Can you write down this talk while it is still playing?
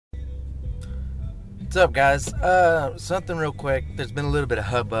What's up, guys? Something real quick. There's been a little bit of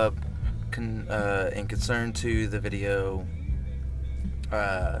hubbub in concern to the video.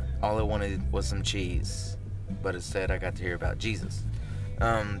 All I wanted was some cheese, but instead I got to hear about Jesus.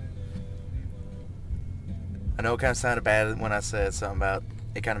 I know it kind of sounded bad when I said something about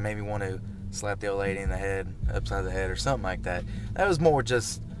it. Kind of made me want to slap the old lady in the head, upside the head, or something like that. That was more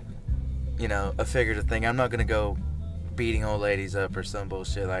just, a figurative thing. I'm not gonna go beating old ladies up or some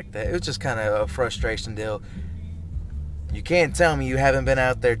bullshit like that. It was just kind of a frustration deal. You can't tell me you haven't been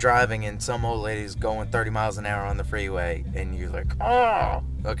out there driving and some old lady's going 30 miles an hour on the freeway and you're like, oh,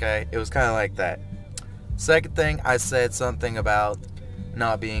 okay. It was kind of like that. Second thing, I said something about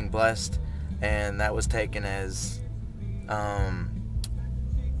not being blessed, and that was taken as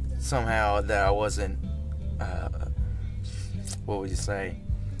somehow that I wasn't what would you say,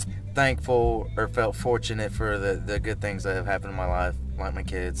 thankful or felt fortunate for the good things that have happened in my life, like my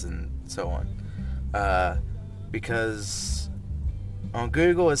kids and so on. Because on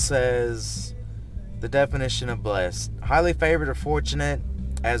Google it says the definition of blessed: highly favored or fortunate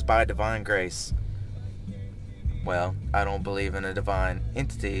as by divine grace. Well, I don't believe in a divine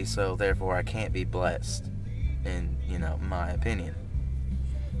entity, so therefore I can't be blessed, in my opinion.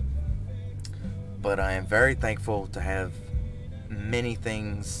 But I am very thankful to have many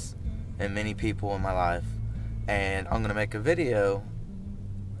things and many people in my life, and I'm gonna make a video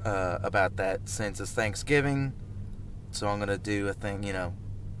about that since it's Thanksgiving. So I'm gonna do a thing,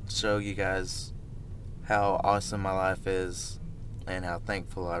 show you guys how awesome my life is and how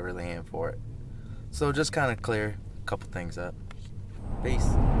thankful I really am for it. So just kind of clear a couple things up. Peace.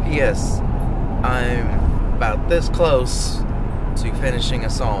 Yes, I'm about this close to finishing a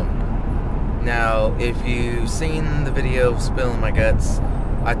song. Now, if you've seen the video of Spilling My Guts,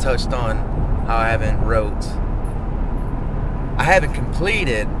 I touched on how I haven't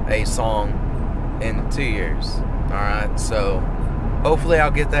completed a song in 2 years. Alright, so hopefully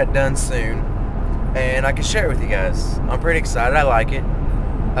I'll get that done soon and I can share it with you guys. I'm pretty excited. I like it.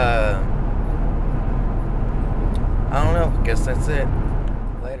 I don't know. I guess that's it.